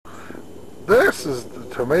This is the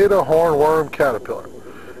tomato hornworm caterpillar.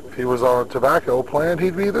 If he was on a tobacco plant,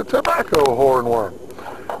 he'd be the tobacco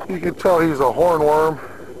hornworm. You can tell he's a hornworm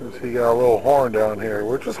because he got a little horn down here,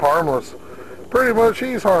 which is harmless. Pretty much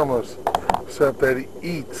he's harmless, except that he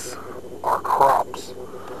eats our crops.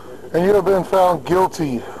 And you have been found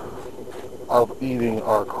guilty of eating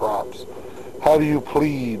our crops. How do you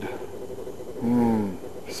plead?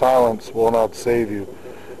 Silence will not save you,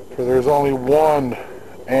 for there's only one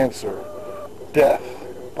answer: death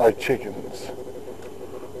by chickens.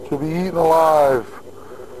 To be eaten alive,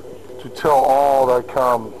 to tell all that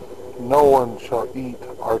come, no one shall eat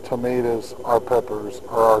our tomatoes, our peppers,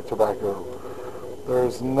 or our tobacco. There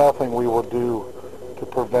is nothing we will do to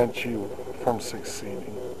prevent you from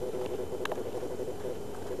succeeding.